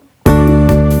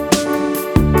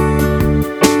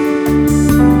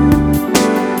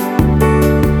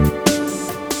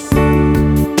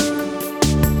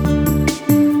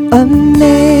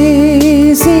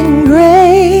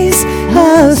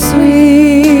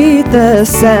the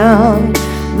sound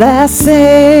that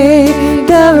saved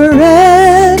a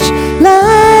wretch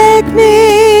like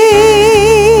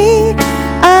me.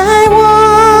 I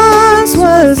once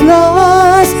was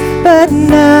lost, but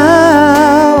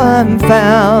now I'm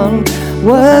found.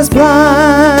 Was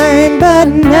blind, but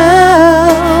now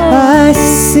I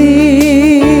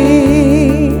see.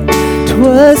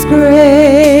 'Twas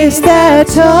grace that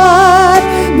taught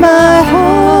my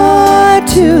heart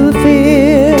to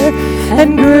fear,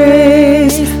 and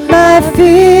grace my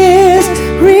fears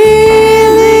relieved.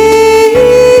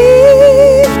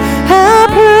 How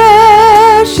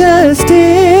precious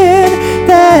did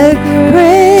that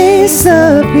grace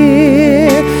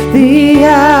appear the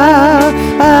hour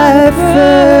I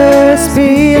first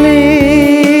believed.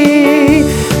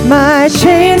 My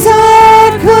chains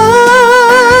are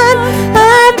gone,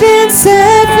 I've been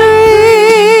set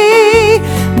free.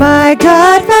 My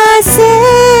God, my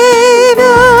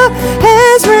Savior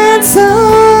has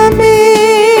ransomed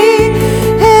me,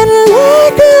 and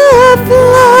like a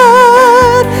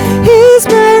flood, His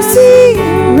mercy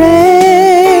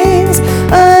reigns.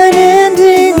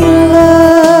 Unending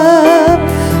love,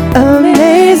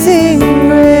 amazing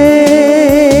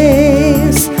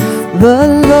grace. The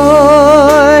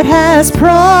Lord has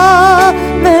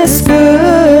promised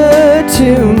good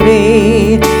to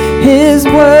me. His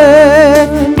word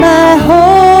my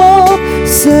hope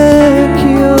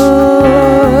secure.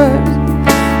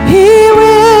 He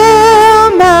will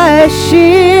my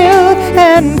shield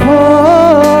and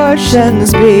portions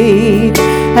be,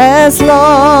 as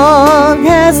long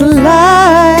as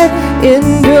life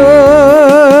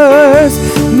endures.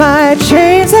 My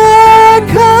chains are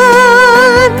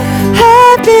gone,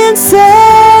 have been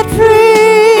set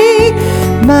free.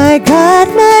 My God,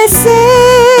 my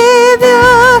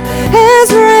Savior has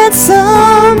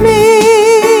ransomed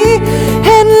me,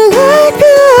 and like a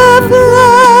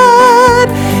flood,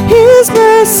 His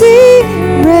mercy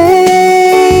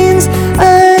reigns.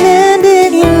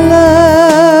 Unending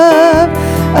love,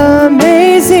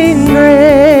 amazing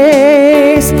grace.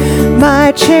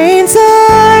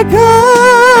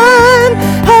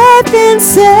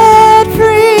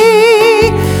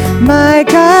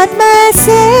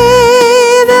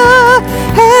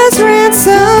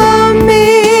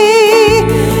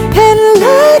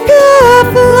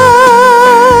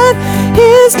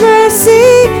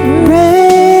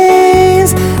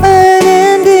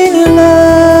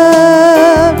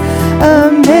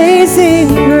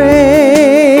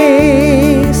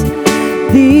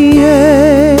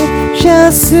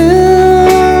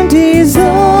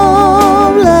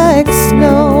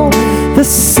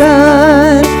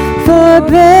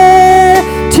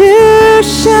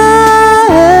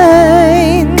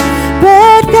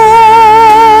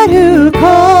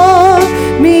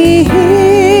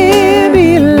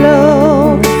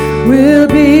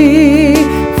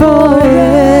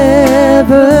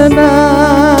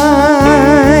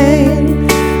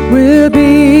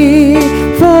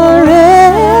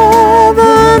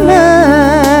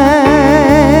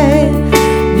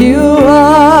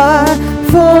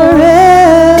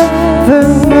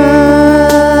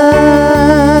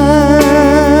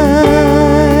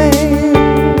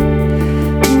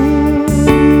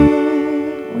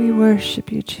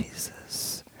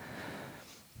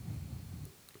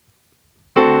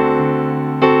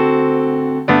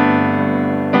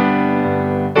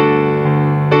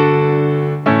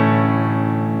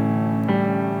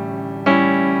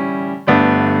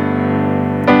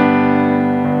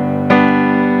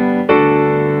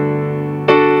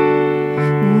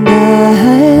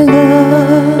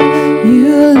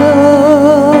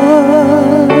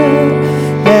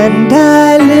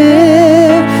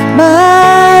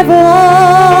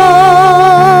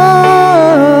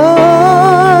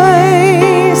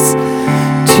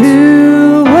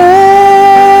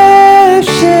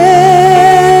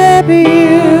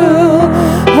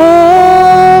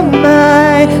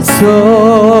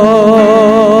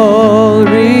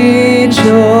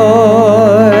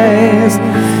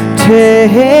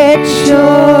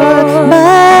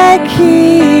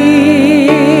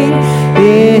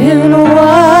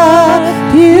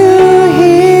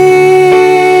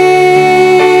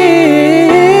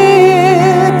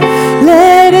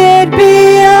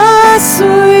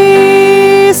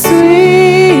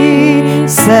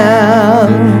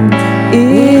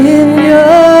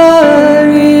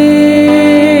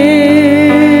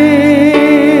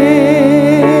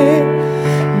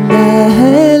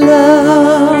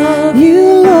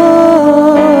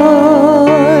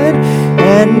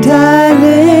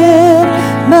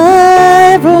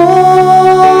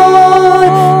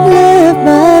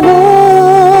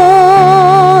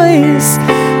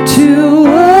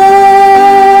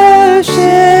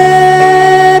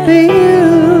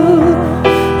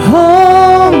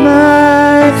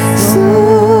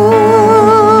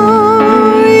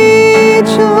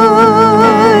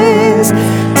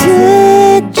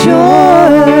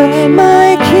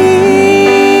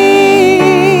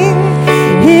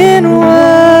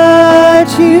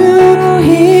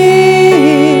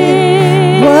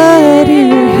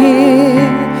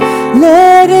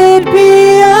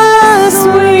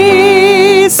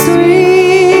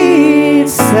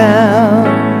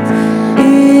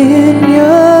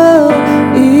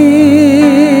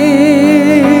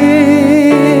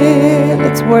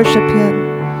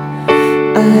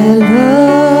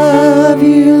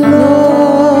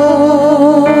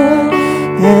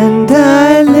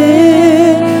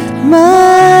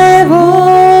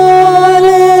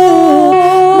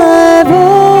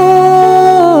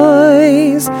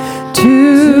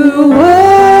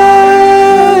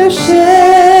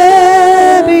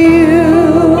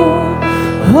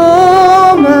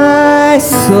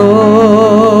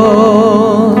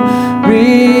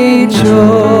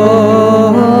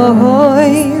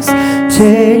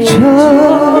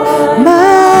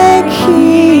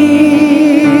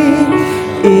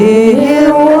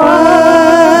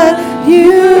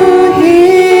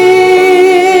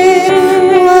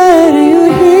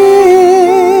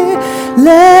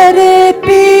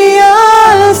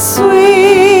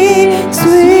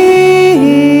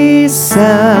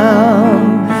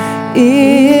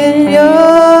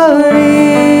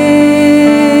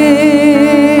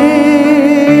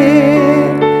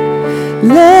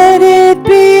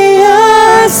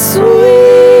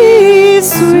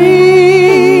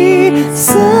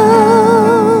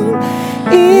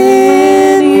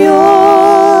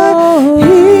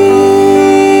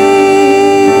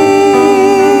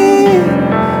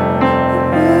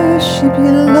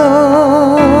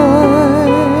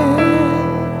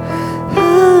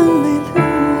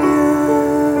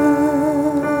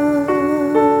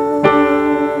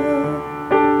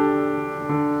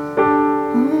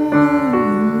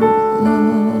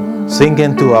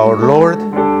 Singing to our Lord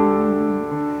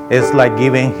is like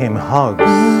giving him hugs.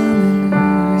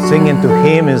 Singing to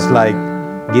him is like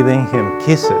giving him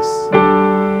kisses.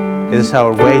 It's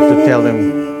our way to tell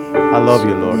him, I love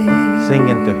you, Lord.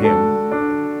 Singing to him.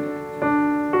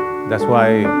 That's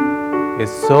why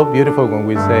it's so beautiful when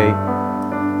we say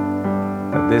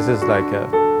that this is like a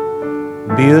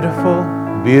beautiful,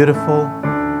 beautiful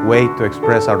way to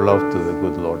express our love to the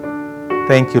good Lord.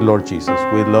 Thank you, Lord Jesus.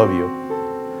 We love you.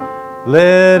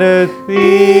 Let it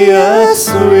be a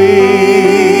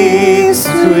sweet,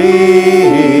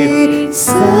 sweet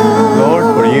sound,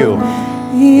 Lord, for you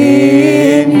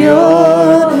in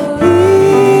your ears.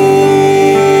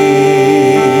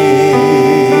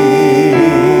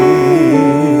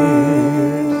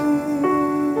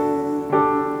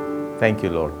 Thank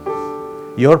you, Lord.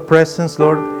 Your presence,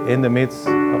 Lord, in the midst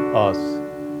of us.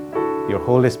 Your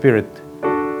Holy Spirit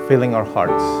filling our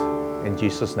hearts. In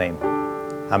Jesus' name.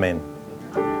 Amen.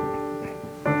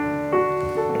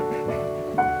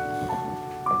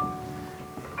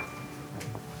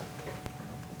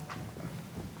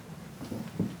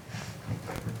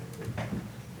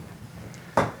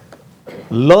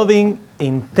 Loving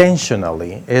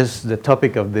intentionally is the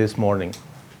topic of this morning.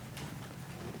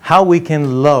 How we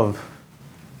can love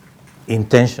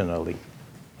intentionally.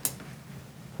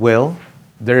 Well,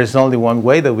 there is only one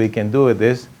way that we can do it,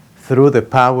 is through the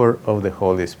power of the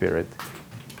Holy Spirit.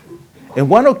 In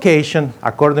one occasion,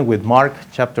 according with Mark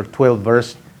chapter 12,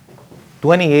 verse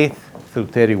 28 through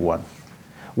 31,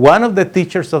 one of the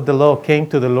teachers of the law came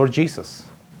to the Lord Jesus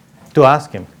to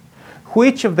ask him,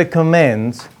 which of the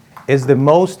commands is the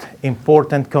most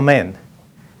important command?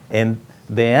 And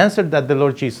the answer that the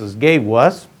Lord Jesus gave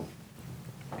was,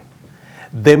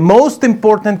 the most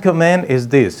important command is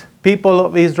this: people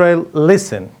of Israel,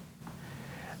 listen.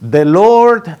 The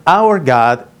Lord our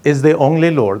God is the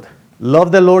only Lord.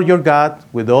 Love the Lord your God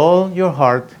with all your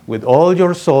heart, with all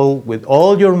your soul, with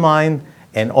all your mind,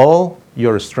 and all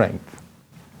your strength.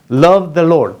 Love the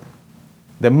Lord.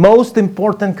 The most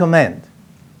important command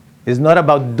is not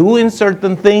about doing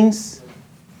certain things,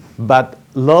 but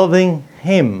loving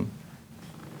Him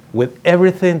with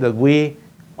everything that we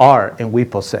are and we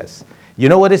possess. You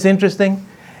know what is interesting?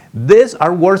 These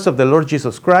are words of the Lord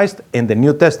Jesus Christ in the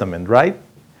New Testament, right?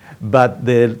 But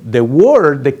the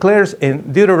word declares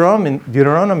in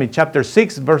Deuteronomy chapter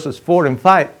 6, verses 4 and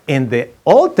 5, in the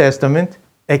Old Testament,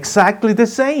 exactly the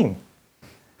same.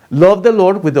 Love the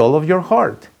Lord with all of your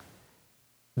heart.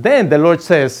 Then the Lord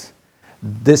says,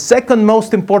 the second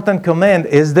most important command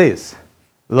is this: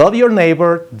 love your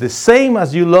neighbor the same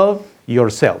as you love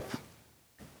yourself.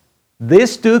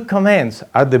 These two commands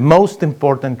are the most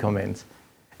important commands.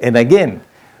 And again,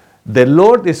 the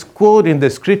Lord is quoting the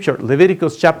scripture,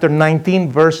 Leviticus chapter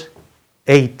 19, verse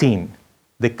 18,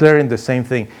 declaring the same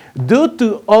thing. Do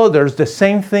to others the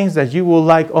same things that you would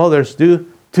like others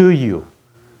do to you.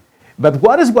 But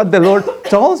what the Lord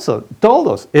told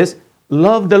us is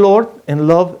love the Lord and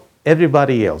love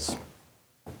everybody else.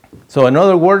 So in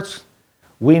other words,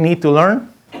 we need to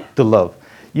learn to love.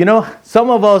 You know,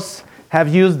 some of us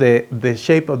have used the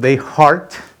shape of the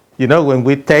heart, you know, when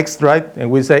we text, right? And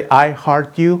we say, I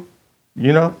heart you,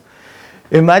 you know.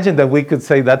 Imagine that we could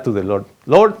say that to the Lord.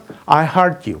 Lord, I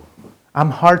heart you. I'm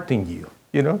hearting you,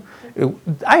 you know.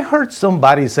 I heard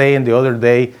somebody saying the other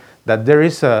day that there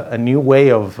is a new way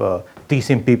of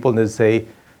teasing people that say,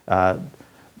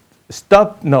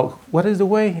 what is the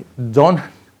way? Don't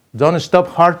stop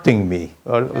hearting me.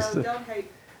 Or,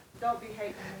 don't be hating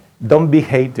me. Don't be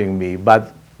hating me,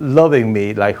 but loving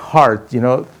me like heart, you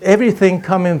know, everything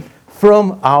coming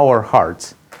from our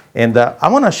hearts. And I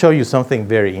want to show you something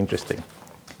very interesting.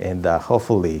 And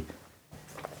hopefully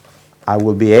I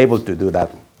will be able to do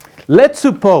that. Let's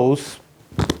suppose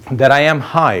that I am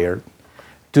hired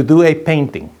to do a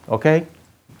painting, okay?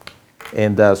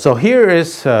 And so here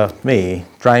is me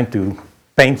trying to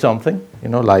paint something, you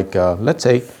know, like, let's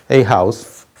say, a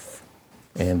house.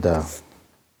 And,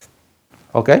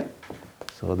 okay,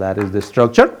 so that is the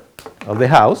structure of the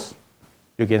house.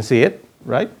 You can see it,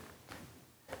 right?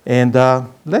 And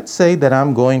let's say that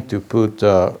I'm going to put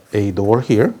a door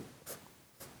here,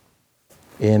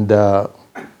 and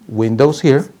windows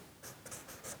here,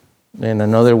 and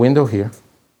another window here,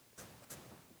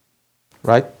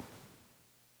 right?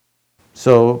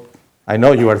 So I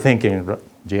know you are thinking,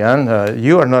 Gian,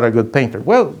 you are not a good painter.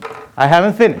 Well, I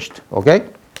haven't finished, okay?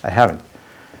 I haven't.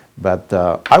 But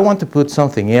I want to put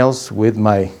something else with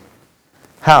my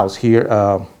house here.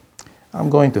 I'm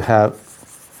going to have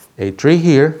a tree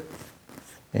here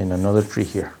and another tree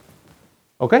here.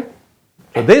 Okay?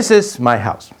 So this is my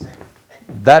house.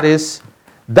 That is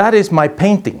my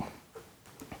painting.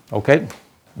 Okay?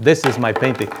 This is my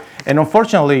painting. And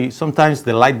unfortunately, sometimes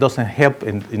the light doesn't help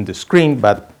in the screen,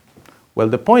 but, well,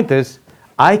 the point is,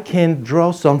 I can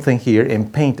draw something here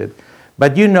and paint it.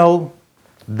 But you know,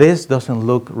 this doesn't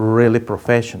look really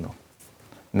professional.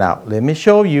 Now, let me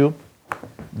show you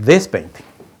this painting.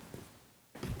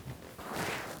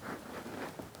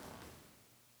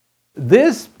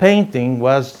 This painting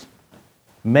was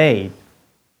made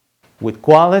with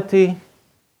quality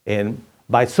and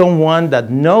by someone that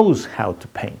knows how to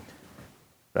paint.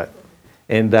 Right?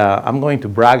 And I'm going to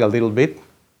brag a little bit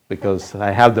because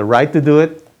I have the right to do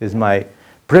it. It's my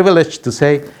privilege to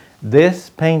say this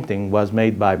painting was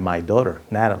made by my daughter,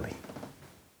 Natalie.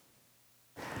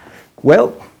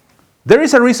 Well, there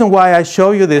is a reason why I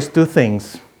show you these two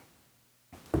things.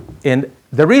 And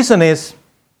the reason is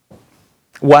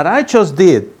what I just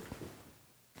did,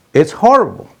 it's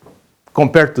horrible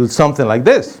compared to something like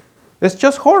this. It's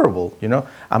just horrible, you know.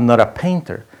 I'm not a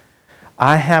painter.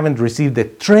 I haven't received the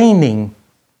training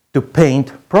to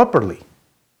paint properly.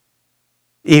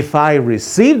 If I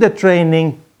received the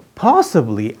training,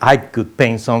 possibly I could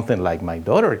paint something like my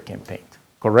daughter can paint,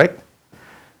 correct?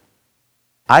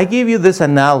 I give you this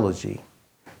analogy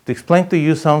to explain to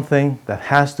you something that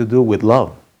has to do with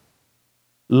love.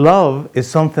 Love is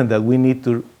something that we need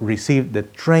to receive the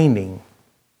training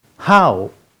how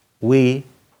we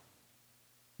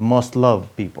must love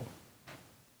people.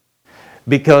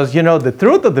 Because, you know, the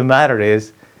truth of the matter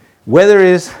is, whether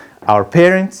it's our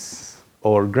parents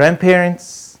or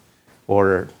grandparents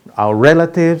or our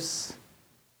relatives,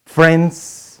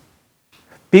 friends,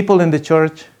 people in the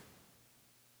church,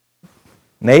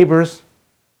 neighbors,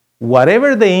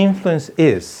 whatever the influence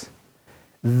is,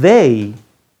 they,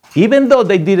 even though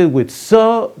they did it with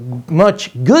so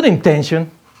much good intention,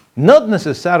 not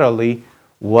necessarily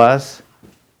was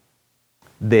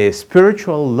the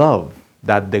spiritual love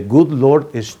that the good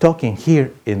Lord is talking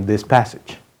here in this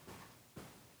passage.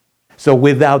 So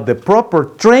without the proper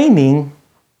training,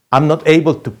 I'm not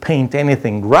able to paint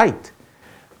anything right.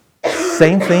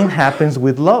 Same thing happens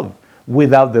with love.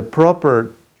 Without the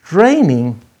proper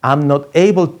training, I'm not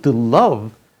able to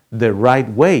love the right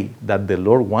way that the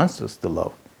Lord wants us to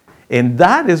love. And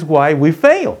that is why we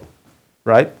fail,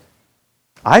 right?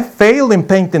 I failed in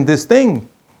painting this thing,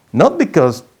 not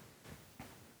because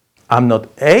I'm not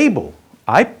able.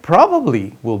 I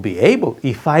probably will be able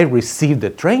if I receive the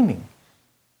training.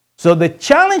 So the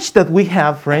challenge that we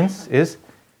have, friends, is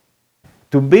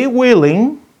to be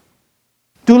willing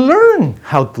to learn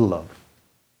how to love.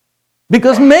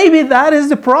 Because maybe that is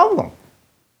the problem.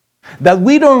 That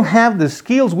we don't have the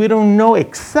skills, we don't know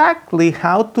exactly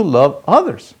how to love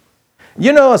others.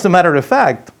 You know, as a matter of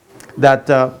fact,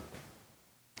 that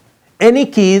any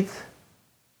kid,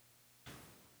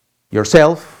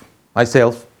 yourself,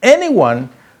 myself, anyone,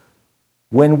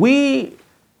 when we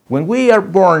are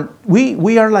born,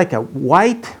 we are like a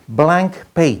white blank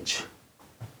page.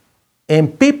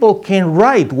 And people can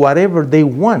write whatever they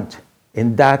want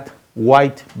in that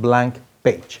white blank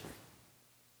page.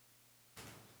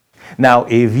 Now,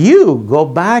 if you go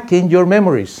back in your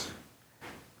memories,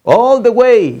 all the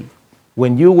way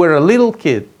when you were a little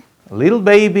kid, a little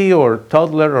baby or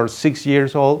toddler or 6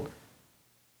 years old,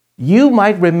 you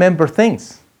might remember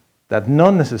things that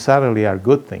not necessarily are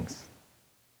good things.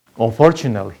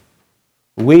 Unfortunately,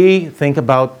 we think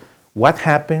about what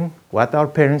happened, what our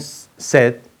parents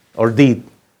said or did,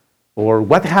 or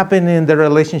what happened in the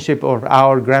relationship of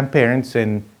our grandparents,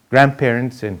 and,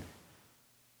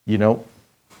 you know,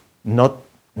 not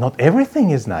everything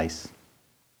is nice.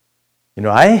 You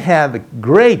know, I have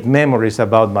great memories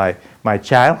about my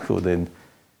childhood and,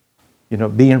 you know,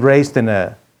 being raised in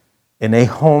a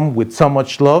home with so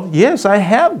much love. Yes, I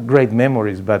have great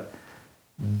memories, but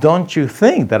don't you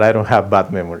think that I don't have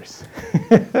bad memories?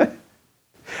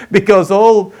 Because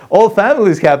all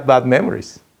families have bad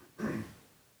memories.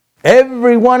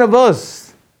 Every one of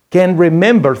us can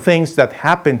remember things that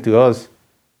happened to us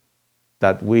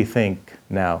that we think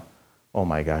now, oh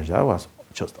my gosh, that was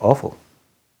just awful.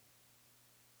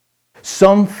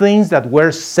 Some things that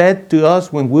were said to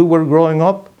us when we were growing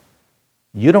up,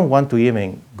 you don't want to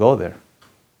even go there,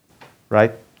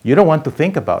 right? You don't want to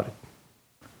think about it.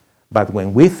 But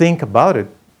when we think about it,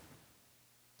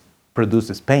 it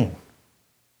produces pain.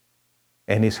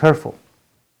 And it's hurtful.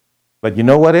 But you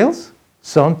know what else?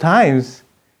 Sometimes,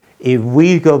 if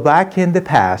we go back in the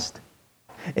past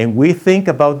and we think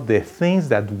about the things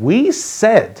that we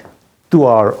said to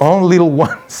our own little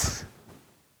ones,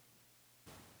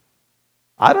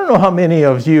 I don't know how many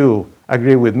of you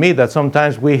agree with me that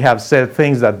sometimes we have said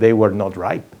things that they were not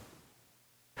right.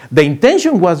 The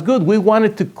intention was good. We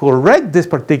wanted to correct this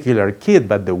particular kid,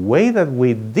 but the way that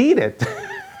we did it,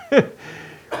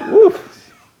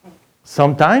 oof,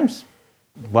 sometimes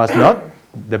was not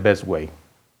the best way.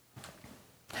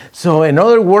 So in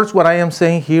other words, what I am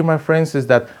saying here, my friends, is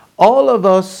that all of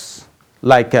us,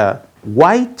 like a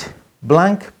white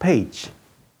blank page,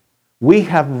 we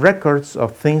have records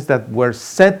of things that were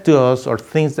said to us or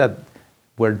things that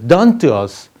were done to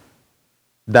us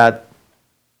that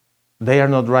they are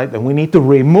not right. And we need to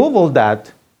remove all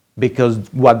that, because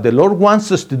what the Lord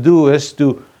wants us to do is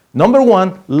to, number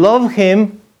one, love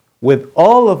Him with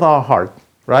all of our heart,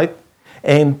 right?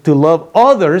 And to love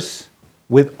others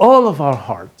with all of our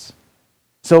hearts.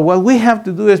 So what we have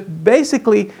to do is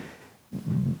basically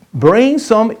bring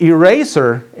some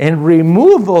eraser and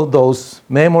remove all those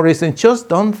memories and just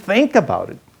don't think about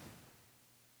it.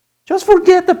 Just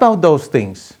forget about those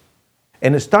things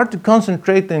and start to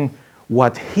concentrate on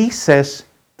what He says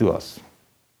to us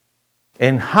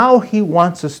and how He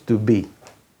wants us to be,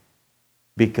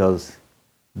 because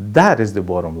that is the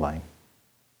bottom line.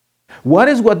 What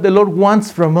is what the Lord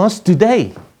wants from us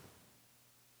today?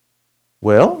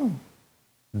 Well,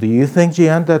 do you think,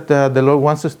 Gian, that the Lord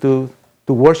wants us to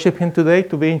worship Him today,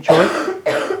 to be in church,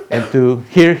 and to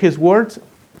hear His words?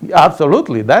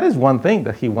 Absolutely. That is one thing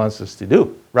that He wants us to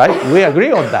do, right? We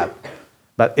agree on that.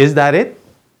 But is that it?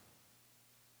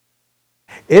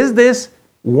 Is this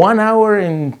 1 hour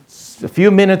and a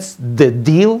few minutes the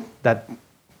deal that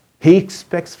He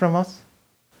expects from us?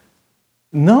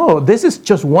 No, this is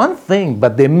just one thing,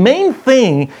 but the main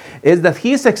thing is that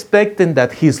He's expecting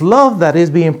that His love that is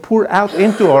being poured out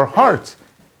into our hearts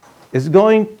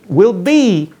will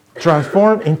be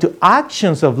transformed into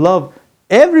actions of love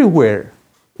everywhere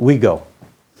we go.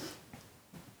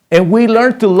 And we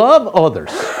learn to love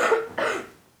others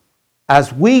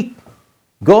as we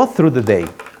go through the day.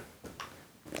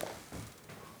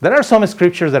 There are some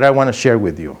scriptures that I want to share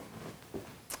with you.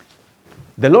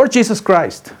 The Lord Jesus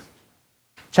Christ,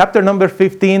 chapter number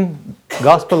 15,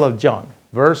 Gospel of John,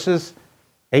 verses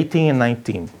 18 and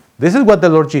 19. This is what the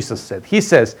Lord Jesus said. He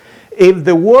says, "If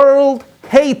the world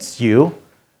hates you,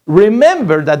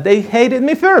 remember that they hated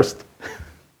me first.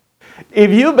 If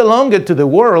you belong to the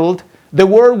world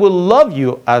will love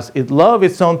you as it loves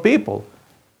its own people.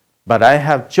 But I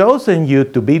have chosen you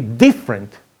to be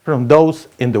different from those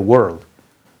in the world.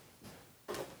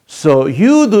 So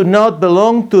you do not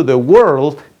belong to the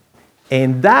world,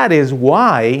 and that is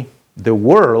why the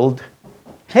world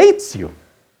hates you."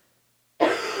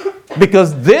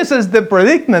 Because this is the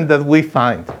predicament that we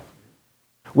find.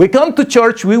 We come to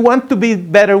church, we want to be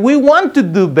better, we want to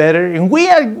do better, and we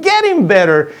are getting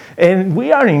better, and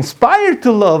we are inspired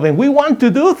to love, and we want to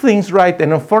do things right.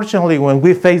 And unfortunately, when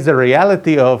we face the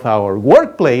reality of our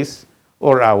workplace,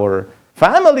 or our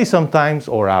family sometimes,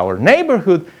 or our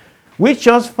neighborhood, we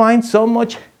just find so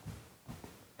much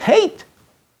hate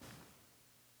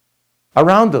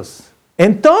around us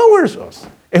and towards us.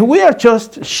 And we are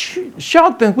just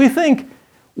shocked, and we think,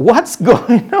 what's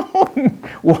going on?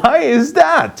 Why is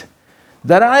that?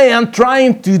 That I am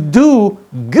trying to do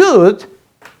good,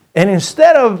 and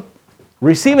instead of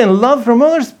receiving love from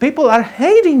others, people are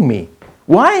hating me.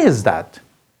 Why is that?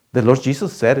 The Lord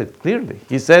Jesus said it clearly.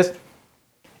 He says,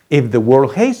 if the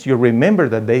world hates you, remember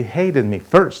that they hated me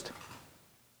first.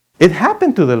 It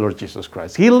happened to the Lord Jesus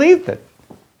Christ. He lived it.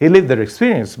 He lived their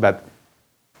experience, but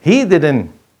He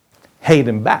didn't hate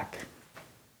them back.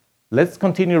 Let's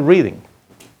continue reading.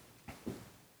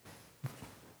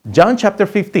 John chapter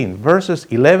 15, verses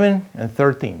 11 and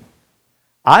 13.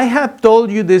 "I have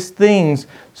told you these things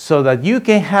so that you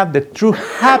can have the true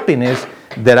happiness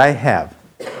that I have."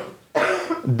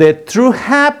 The true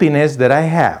happiness that I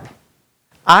have.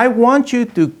 I want you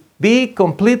to be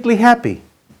completely happy.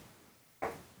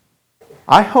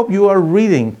 I hope you are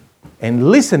reading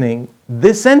and listening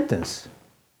this sentence.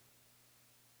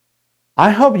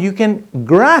 I hope you can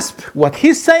grasp what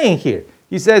He's saying here.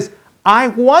 He says, I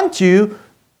want you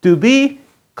to be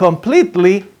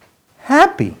completely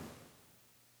happy.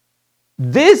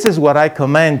 This is what I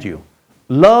command you.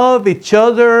 Love each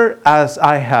other as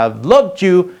I have loved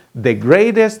you. The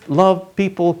greatest love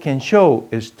people can show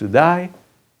is to die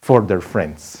for their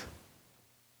friends.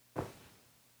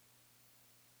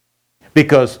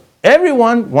 Because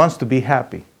everyone wants to be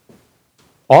happy.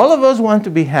 All of us want to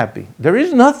be happy. There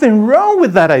is nothing wrong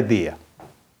with that idea.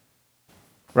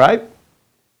 Right?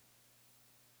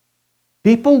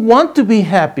 People want to be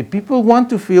happy. People want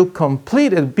to feel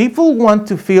completed. People want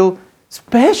to feel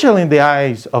special in the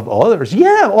eyes of others.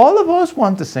 Yeah, all of us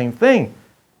want the same thing.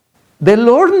 The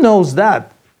Lord knows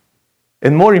that.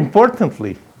 And more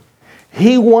importantly,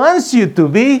 He wants you to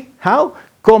be, how?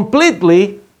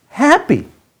 completely happy.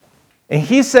 And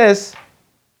he says,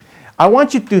 I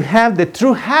want you to have the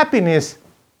true happiness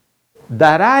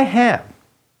that I have.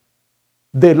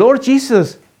 The Lord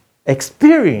Jesus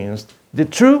experienced the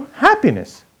true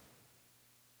happiness.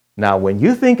 Now, when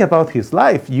you think about his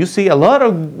life, you see a lot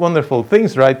of wonderful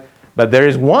things, right? But there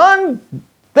is one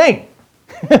thing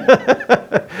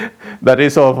that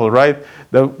is awful, right?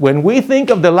 When we think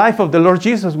of the life of the Lord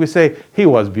Jesus, we say, he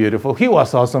was beautiful, he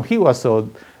was awesome, he was so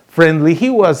friendly, he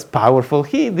was powerful,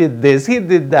 he did this, he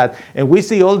did that. And we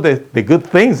see all the good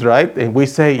things, right? And we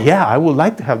say, yeah, I would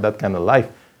like to have that kind of life.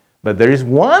 But there is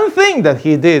one thing that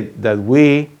he did that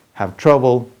we have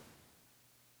trouble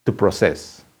to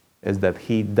process, is that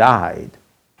he died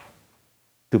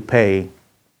to pay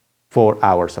for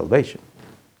our salvation.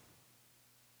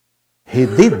 He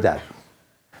did that.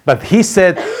 But he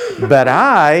said, but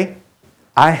I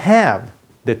have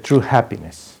the true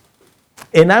happiness.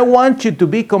 And I want you to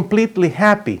be completely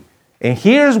happy. And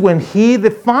here's when he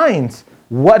defines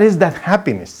what is that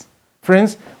happiness.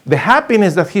 Friends, the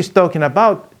happiness that he's talking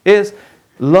about is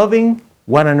loving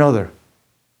one another.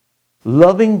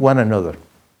 Loving one another.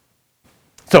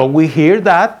 So we hear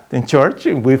that in church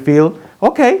and we feel,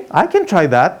 okay, I can try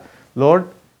that. Lord,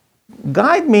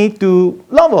 guide me to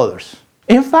love others.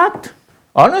 In fact,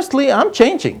 honestly, I'm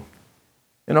changing.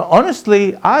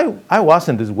 Honestly, I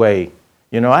wasn't this way.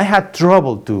 I had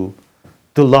trouble to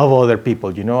love other people.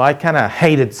 I kind of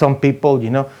hated some people,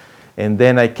 And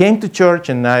then I came to church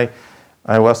and I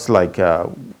was like,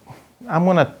 I'm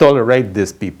going to tolerate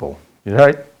these people,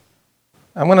 right?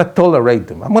 I'm going to tolerate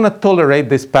them. I'm going to tolerate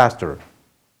this pastor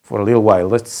for a little while.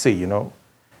 Let's see,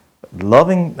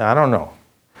 Loving, I don't know.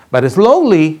 But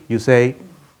slowly you say,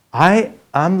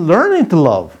 I'm learning to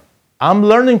love. I'm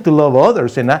learning to love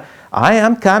others. And I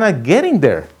am kind of getting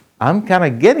there. I'm kind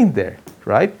of getting there,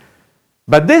 right?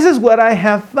 But this is what I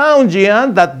have found,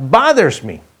 Gian, that bothers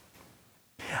me.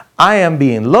 I am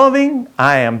being loving.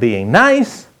 I am being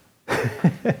nice.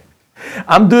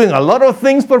 I'm doing a lot of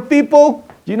things for people,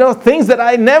 things that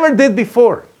I never did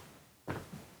before.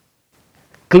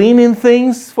 Cleaning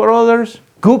things for others,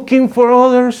 cooking for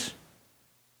others,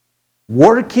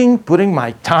 working, putting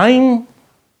my time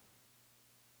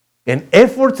and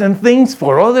efforts and things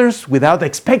for others without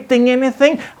expecting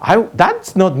anything.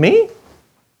 That's not me.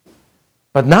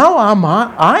 But now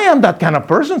I am that kind of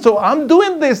person, so I'm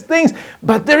doing these things.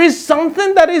 But there is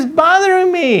something that is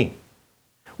bothering me.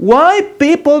 Why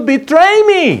people betray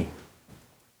me?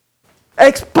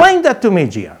 Explain that to me,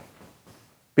 Gian.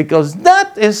 Because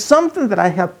that is something that I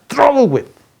have trouble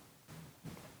with.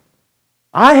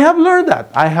 I have learned that.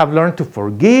 I have learned to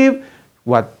forgive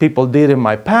what people did in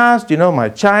my past, my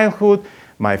childhood,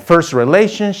 my first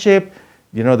relationship,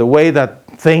 the way that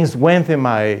things went in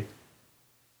my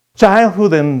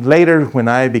childhood and later when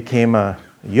I became a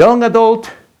young adult.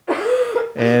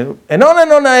 And on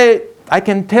and on, I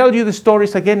can tell you the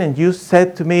stories again, and you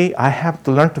said to me, I have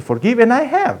to learn to forgive, and I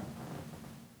have.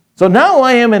 So now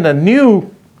I am in a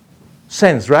new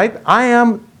sense, right? I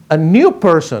am a new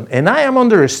person, and I am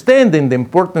understanding the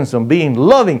importance of being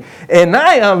loving, and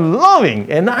I am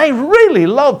loving, and I really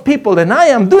love people, and I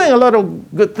am doing a lot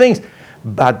of good things.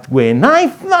 But when I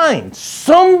find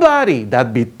somebody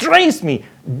that betrays me,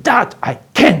 that I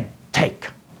can't take.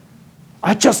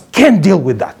 I just can't deal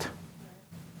with that.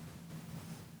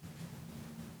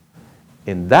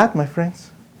 And that, my friends,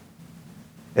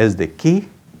 is the key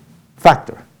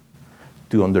factor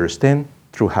to understand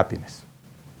true happiness.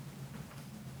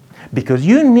 Because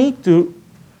you need to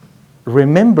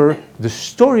remember the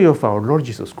story of our Lord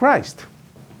Jesus Christ.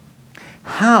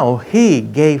 How he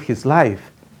gave his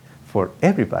life for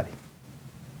everybody.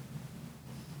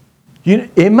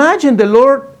 Imagine the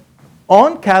Lord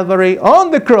on Calvary, on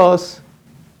the cross,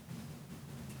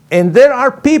 and there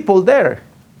are people there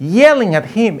yelling at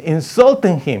him,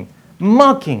 insulting him,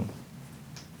 mocking,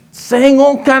 saying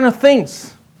all kind of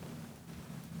things.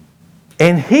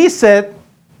 And he said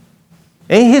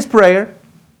in his prayer,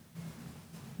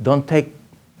 don't take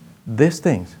these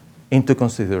things into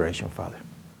consideration, Father.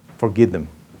 Forgive them.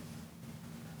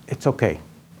 It's okay.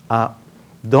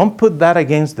 Don't put that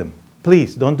against them.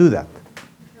 Please, don't do that.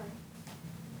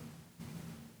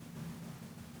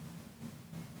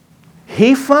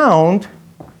 He found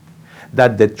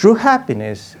that the true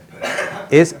happiness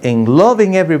is in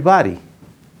loving everybody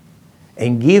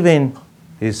and giving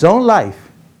his own life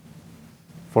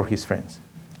for his friends,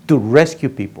 to rescue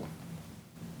people.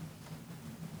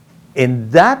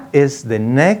 And that is the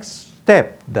next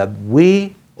step that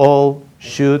we all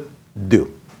should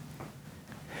do.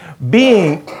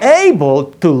 Being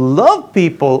able to love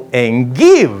people and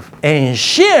give and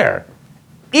share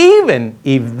even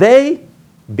if they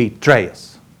betray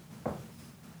us.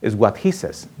 Is what he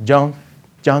says. John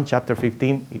chapter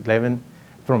 15, 11,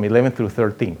 from 11 through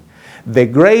 13. The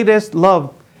greatest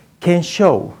love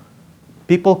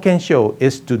people can show,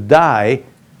 is to die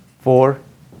for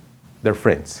their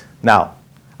friends. Now,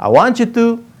 I want you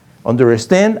to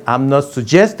understand, I'm not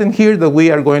suggesting here that we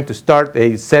are going to start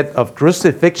a set of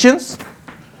crucifixions,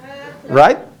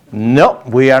 right? No,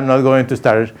 we are not going to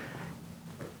start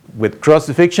with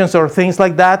crucifixions or things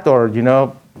like that, or,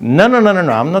 no.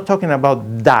 I'm not talking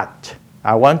about that.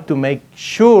 I want to make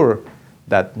sure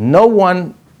that no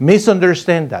one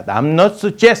misunderstand that. I'm not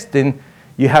suggesting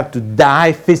you have to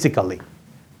die physically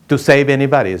to save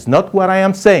anybody. It's not what I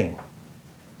am saying.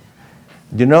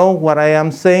 What I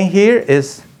am saying here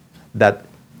is that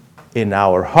in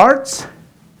our hearts,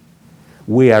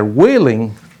 we are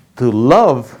willing to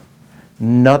love,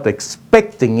 not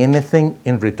expecting anything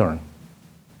in return.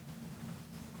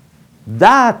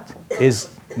 That is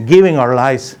giving our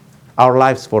lives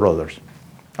for others.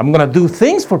 I'm going to do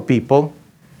things for people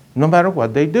no matter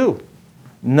what they do.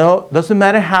 No, doesn't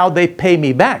matter how they pay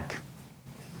me back.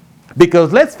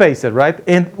 Because let's face it, right?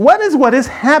 And what is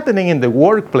happening in the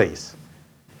workplace?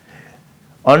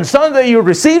 On Sunday, you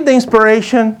receive the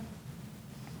inspiration.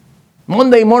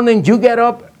 Monday morning, you get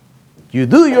up, you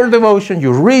do your devotion,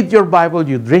 you read your Bible,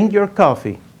 you drink your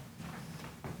coffee.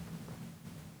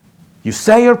 You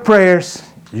say your prayers,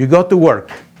 you go to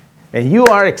work, and you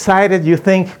are excited. You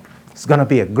think it's going to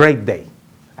be a great day.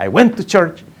 I went to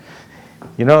church,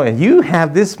 and you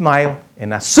have this smile,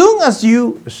 and as soon as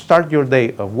you start your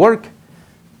day of work,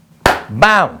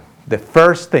 bam, the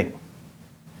first thing,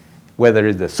 whether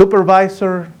it's the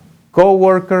supervisor,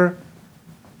 co-worker,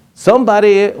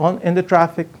 somebody in the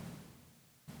traffic,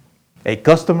 a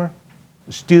customer,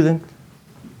 a student,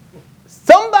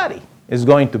 somebody is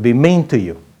going to be mean to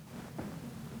you.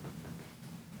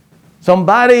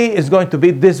 Somebody is going to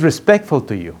be disrespectful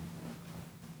to you.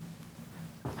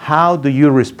 How do you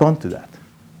respond to that?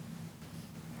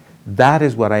 That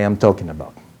is what I am talking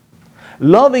about.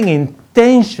 Loving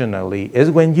intentionally is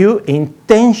when you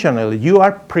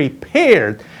are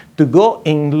prepared to go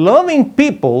in loving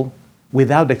people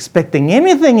without expecting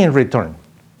anything in return.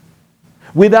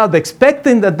 Without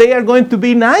expecting that they are going to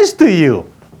be nice to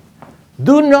you.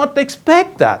 Do not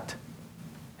expect that.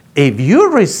 If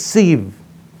you receive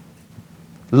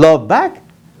love back,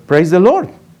 praise the Lord.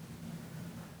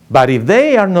 But if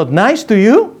they are not nice to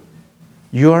you,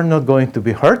 you are not going to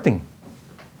be hurting.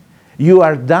 You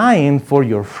are dying for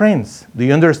your friends. Do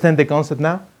you understand the concept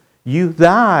now? You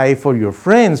die for your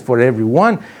friends, for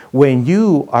everyone, when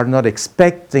you are not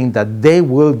expecting that they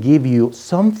will give you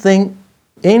something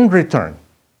in return.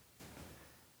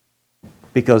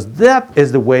 Because that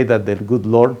is the way that the good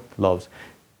Lord loves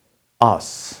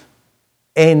us.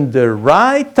 In the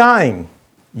right time,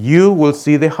 you will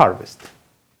see the harvest.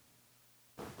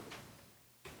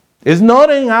 It's not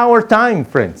in our time,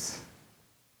 friends.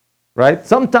 Right?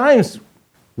 Sometimes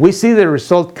we see the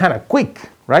result kind of quick,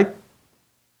 right?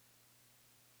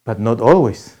 But not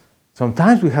always.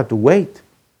 Sometimes we have to wait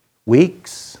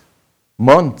weeks,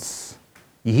 months,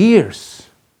 years,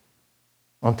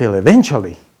 until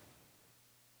eventually,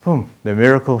 boom, the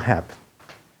miracle happened.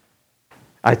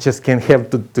 I just can't help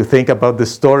to think about the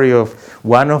story of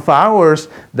one of ours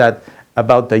that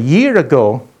about a year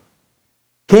ago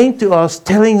came to us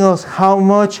telling us how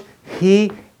much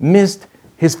he missed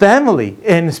his family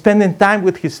and spending time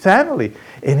with his family.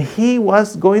 And he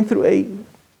was going through a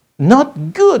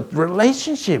not good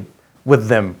relationship with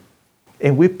them.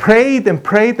 And we prayed and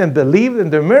believed in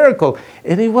the miracle.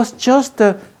 And it was just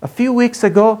a few weeks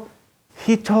ago,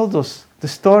 he told us the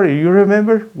story. You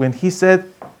remember when he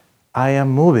said, I am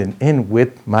moving in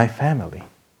with my family.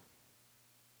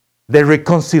 The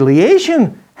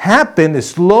reconciliation happened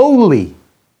slowly.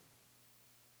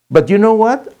 But you know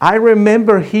what? I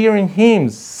remember hearing him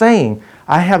saying,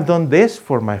 I have done this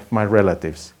for my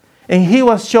relatives. And he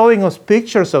was showing us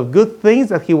pictures of good things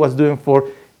that he was doing for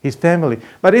his family.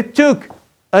 But it took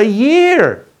a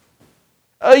year.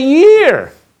 A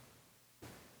year.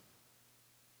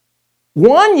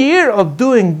 1 year of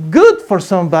doing good for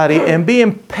somebody and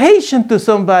being patient to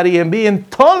somebody and being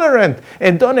tolerant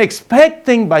and not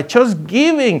expecting, by just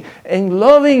giving and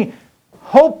loving,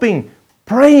 hoping,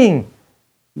 praying,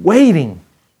 waiting.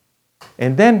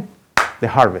 And then the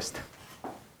harvest.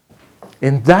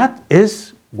 And that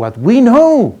is what we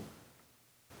know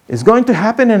is going to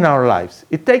happen in our lives.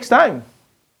 It takes time.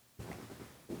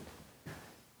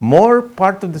 More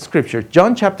part of the scripture,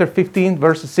 John chapter 15,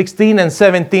 verses 16 and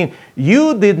 17.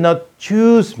 You did not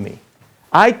choose me.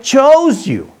 I chose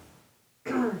you.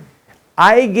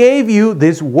 I gave you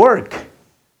this work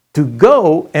to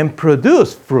go and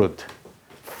produce fruit.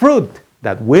 Fruit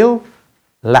that will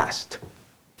last.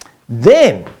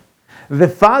 Then the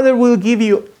Father will give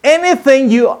you anything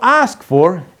you ask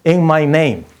for in my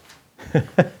name.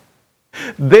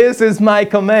 This is my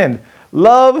command.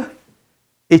 Love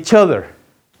each other.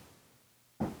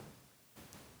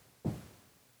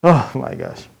 Oh my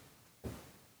gosh.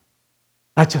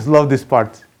 I just love this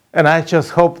part. And I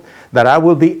just hope that I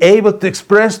will be able to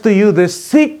express to you the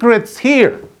secrets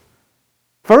here.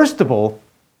 First of all,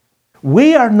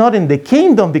 we are not in the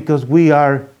kingdom because we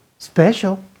are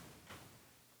special.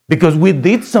 Because we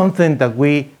did something that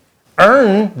we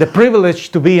earned the privilege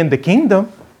to be in the kingdom.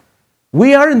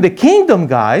 We are in the kingdom,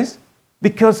 guys,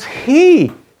 because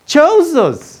He chose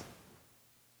us.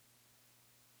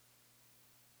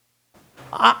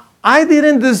 I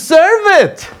didn't deserve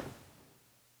it.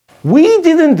 We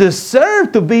didn't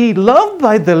deserve to be loved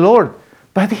by the Lord,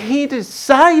 but He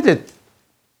decided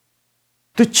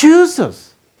to choose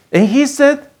us. And He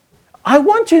said, I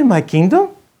want you in my kingdom.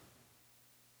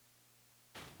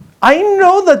 I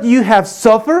know that you have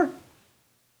suffered.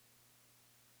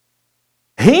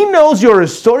 He knows your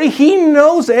story. He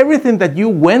knows everything that you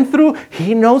went through.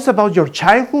 He knows about your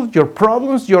childhood, your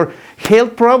problems, your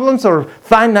health problems, or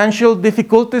financial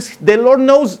difficulties. The Lord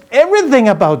knows everything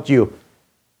about you.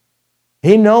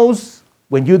 He knows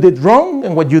when you did wrong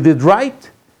and when you did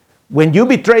right, when you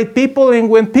betrayed people and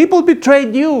when people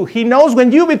betrayed you. He knows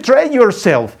when you betrayed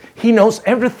yourself. He knows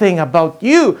everything about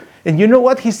you. And you know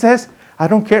what He says? I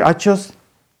don't care. I just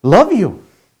love you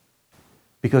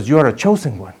because you are a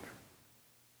chosen one.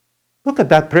 Look at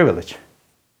that privilege.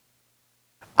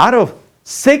 Out of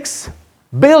 6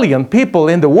 billion people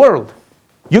in the world,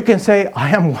 you can say, I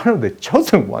am one of the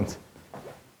chosen ones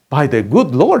by the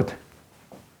good Lord.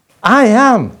 I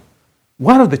am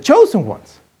one of the chosen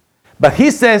ones. But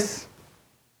He says,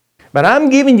 but I'm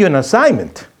giving you an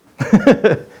assignment.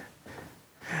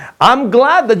 I'm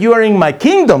glad that you are in my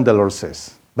kingdom, the Lord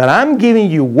says, but I'm giving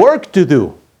you work to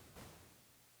do.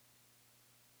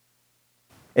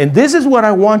 And this is what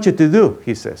I want you to do,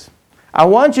 He says. I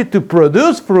want you to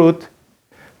produce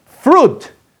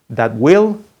fruit that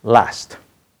will last.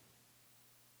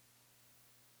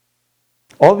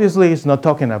 Obviously, it's not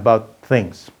talking about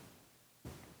things.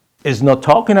 It's not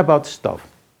talking about stuff.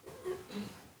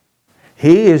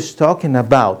 He is talking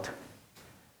about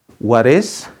what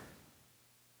is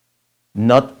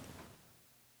not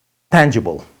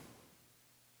tangible.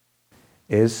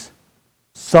 Is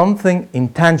something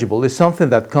intangible. Is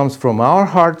something that comes from our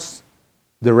hearts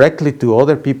directly to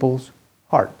other people's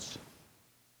hearts.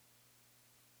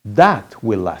 That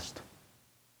will last.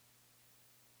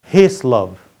 His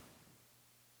love.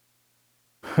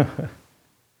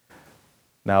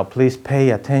 Now please pay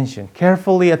attention,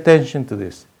 carefully attention to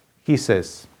this. He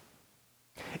says,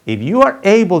 if you are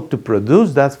able to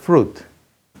produce that fruit,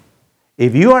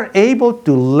 if you are able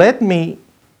to let me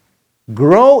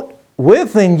grow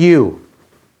within you,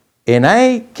 and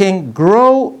I can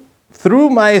grow through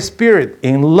my Spirit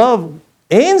in love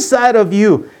inside of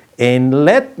you, and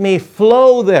let me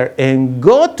flow there and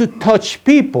go to touch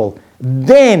people,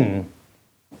 then,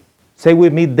 say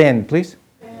with me, then, please.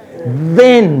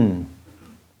 Then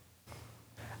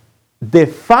the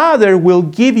Father will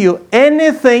give you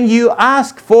anything you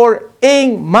ask for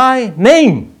in my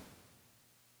name.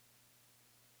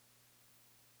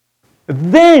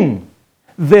 Then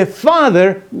the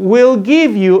Father will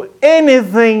give you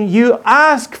anything you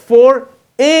ask for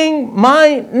in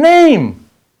my name.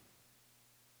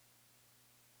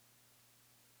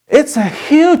 It's a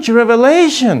huge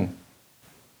revelation.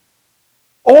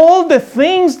 All the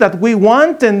things that we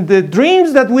want and the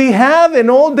dreams that we have and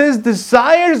all these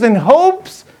desires and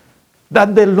hopes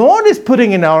that the Lord is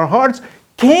putting in our hearts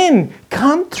can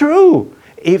come true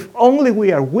if only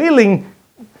we are willing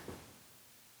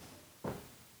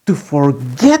to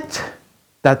forget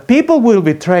that people will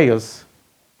betray us,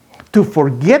 to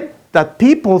forget that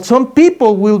some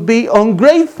people will be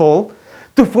ungrateful,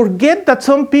 to forget that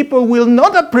some people will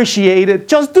not appreciate it,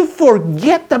 just to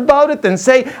forget about it and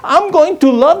say, I'm going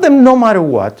to love them no matter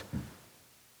what.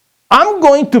 I'm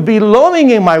going to be loving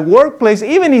in my workplace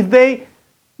even if they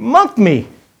mock me.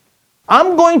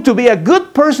 I'm going to be a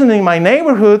good person in my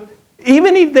neighborhood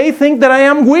even if they think that I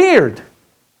am weird.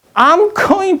 I'm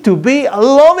going to be a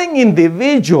loving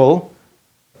individual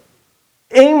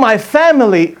in my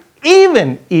family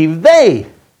even if they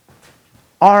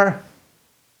are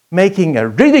making a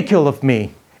ridicule of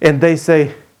me, and they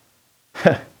say,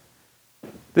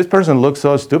 this person looks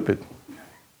so stupid.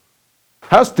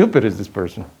 How stupid is this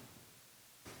person?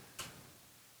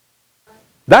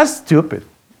 That's stupid.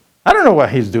 I don't know why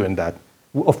he's doing that.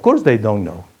 Of course they don't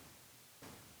know.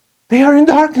 They are in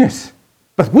darkness.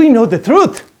 But we know the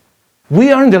truth.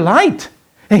 We are in the light.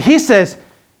 And he says,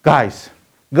 guys,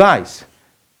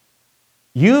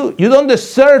 you don't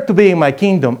deserve to be in my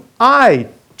kingdom. I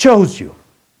chose you.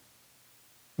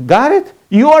 Got it?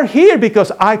 You are here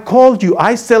because I called you.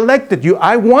 I selected you.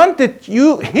 I wanted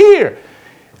you here.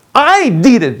 I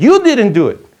did it. You didn't do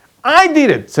it. I did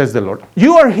it, says the Lord.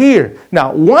 You are here.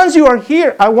 Now, once you are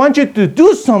here, I want you to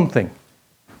do something.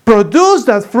 Produce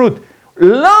that fruit.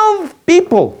 Love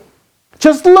people.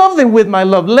 Just love them with my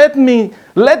love. Let me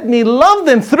love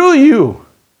them through you.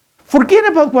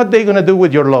 Forget about what they're going to do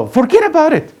with your love. Forget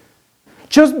about it.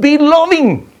 Just be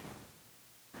loving.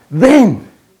 Then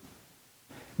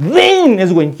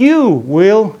is when you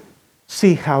will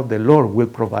see how the Lord will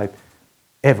provide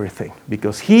everything.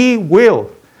 Because He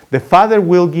will. The Father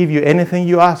will give you anything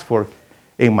you ask for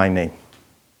in my name.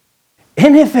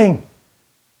 Anything.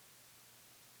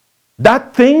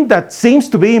 That thing that seems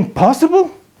to be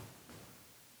impossible?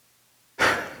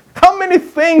 How many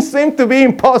things seem to be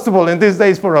impossible in these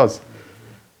days for us?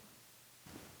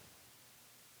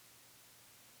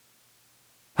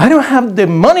 I don't have the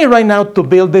money right now to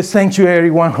build this Sanctuary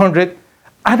 100.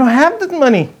 I don't have that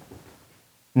money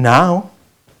now.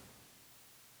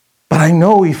 But I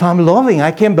know if I'm loving,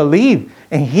 I can believe,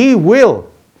 and He will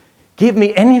give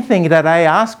me anything that I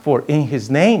ask for in His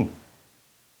name.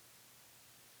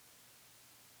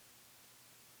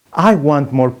 I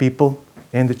want more people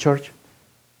in the church.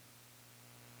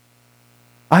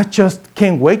 I just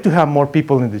can't wait to have more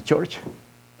people in the church.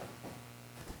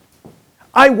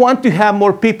 I want to have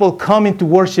more people coming to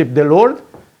worship the Lord.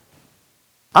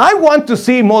 I want to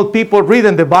see more people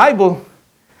reading the Bible.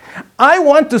 I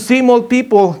want to see more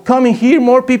people coming here,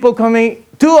 more people coming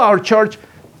to our church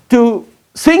to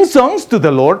sing songs to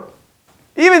the Lord,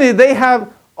 even if they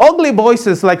have ugly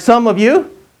voices like some of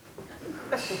you.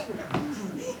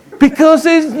 Because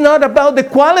it's not about the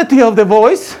quality of the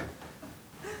voice.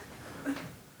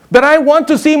 But I want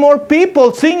to see more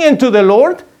people singing to the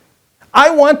Lord. I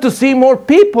want to see more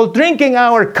people drinking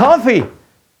our coffee.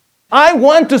 I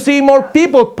want to see more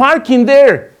people parking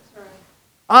there.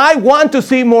 I want to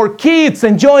see more kids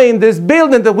enjoying this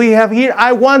building that we have here.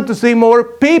 I want to see more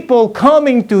people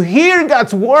coming to hear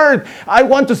God's word. I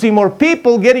want to see more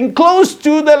people getting close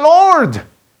to the Lord.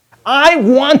 I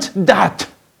want that.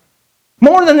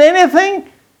 More than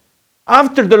anything,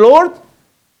 after the Lord,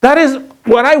 that is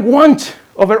what I want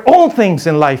over all things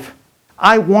in life.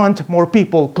 I want more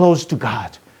people close to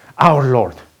God, our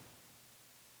Lord.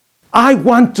 I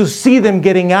want to see them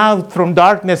getting out from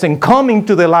darkness and coming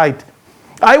to the light.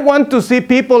 I want to see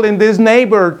people in this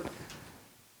neighborhood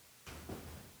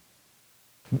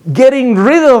getting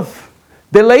rid of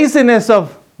the laziness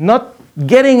of not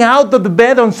getting out of the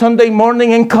bed on Sunday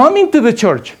morning and coming to the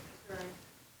church.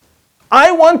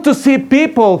 I want to see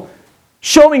people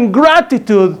showing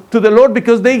gratitude to the Lord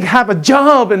because they have a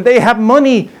job and they have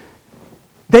money.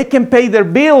 They can pay their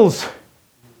bills.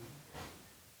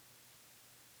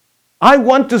 I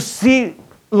want to see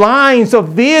lines of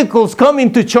vehicles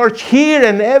coming to church here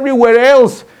and everywhere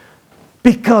else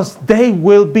because they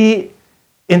will be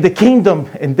in the kingdom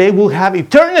and they will have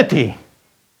eternity.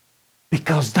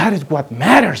 Because that is what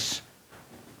matters.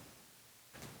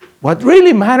 What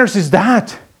really matters is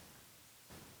that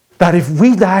if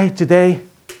we die today,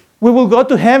 we will go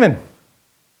to heaven.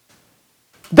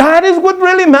 That is what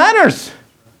really matters.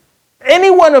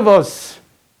 Any one of us,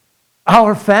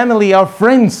 our family, our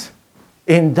friends,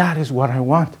 and that is what I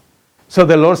want. So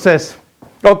the Lord says,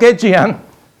 okay, Gian,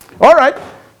 all right,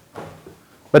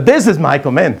 but this is my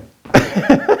command.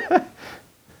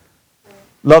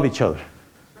 Love each other.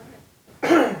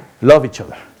 Love each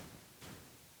other.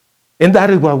 And that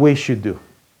is what we should do.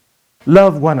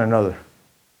 Love one another.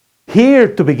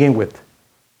 Here to begin with.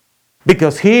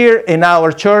 Because here in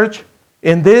our church,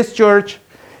 in this church,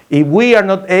 if we are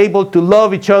not able to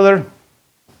love each other,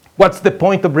 what's the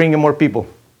point of bringing more people?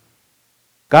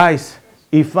 Guys,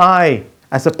 if I,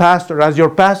 as a pastor, as your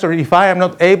pastor, if I am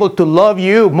not able to love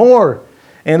you more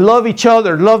and love each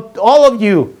other, love all of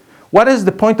you, what is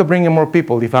the point of bringing more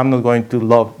people if I'm not going to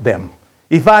love them?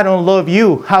 If I don't love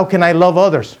you, how can I love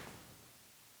others?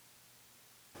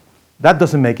 That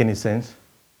doesn't make any sense.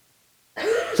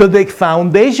 So the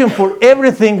foundation for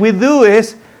everything we do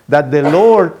is that the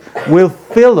Lord will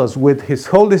fill us with His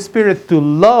Holy Spirit to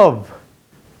love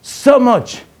so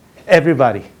much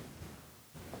everybody.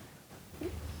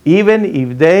 Even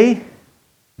if they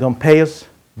don't pay us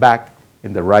back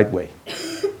in the right way.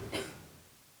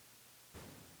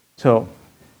 So,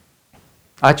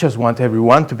 I just want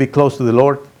everyone to be close to the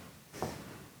Lord.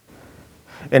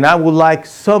 And I would like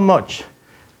so much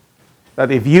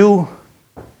that if you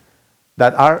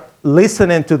that are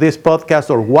listening to this podcast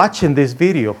or watching this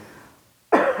video,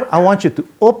 I want you to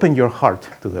open your heart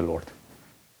to the Lord.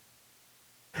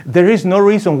 There is no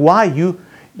reason why you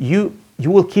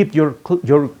will keep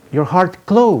your heart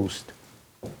closed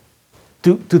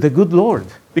to the good Lord,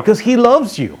 because He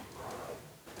loves you.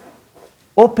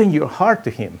 Open your heart to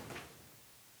Him.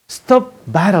 Stop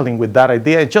battling with that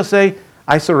idea and just say,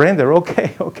 I surrender.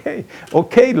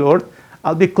 Okay, Lord,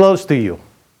 I'll be close to you.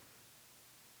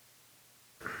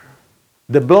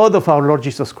 The blood of our Lord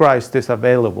Jesus Christ is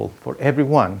available for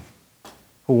everyone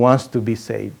who wants to be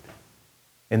saved.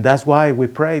 And that's why we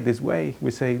pray this way.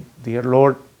 We say, Dear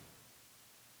Lord,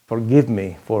 forgive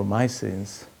me for my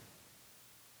sins.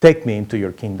 Take me into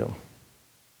your kingdom.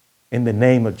 In the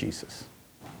name of Jesus.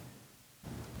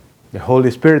 The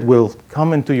Holy Spirit will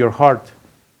come into your heart.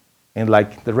 And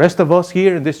like the rest of us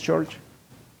here in this church,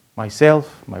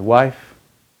 myself, my wife,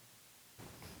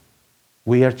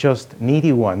 we are just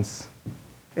needy ones.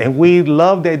 And we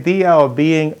love the idea of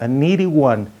being a needy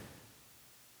one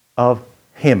of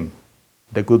Him,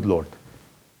 the good Lord.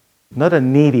 Not a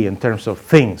needy in terms of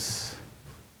things,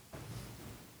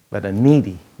 but a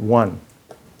needy one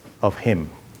of Him.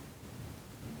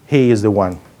 He is the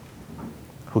one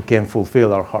who can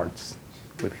fulfill our hearts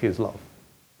with His love.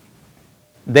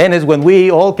 Then is when we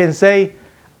all can say,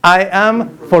 I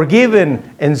am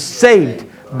forgiven and saved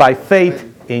by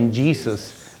faith in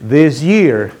Jesus. This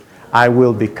year, I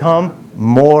will become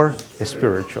more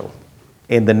spiritual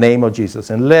in the name of Jesus.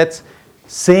 And let's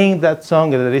sing that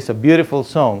song. That is a beautiful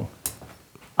song.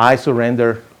 I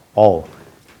surrender all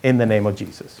in the name of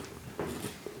Jesus.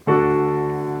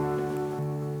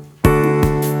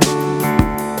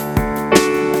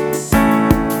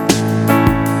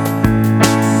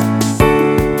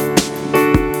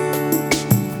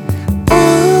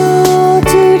 Oh,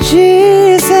 to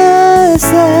Jesus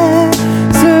I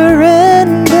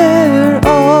surrender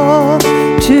all.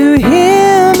 To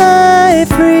Him I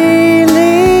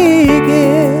freely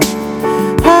give.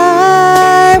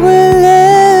 I will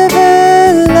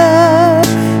ever love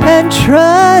and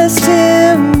trust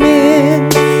Him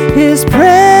in His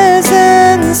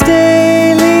presence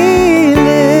daily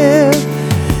live.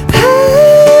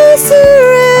 I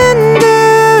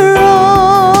surrender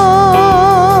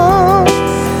all.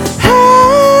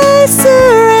 I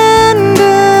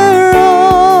surrender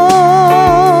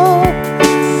all.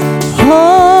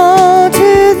 All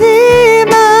to Thee,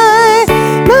 my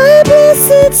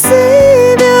blessed Savior.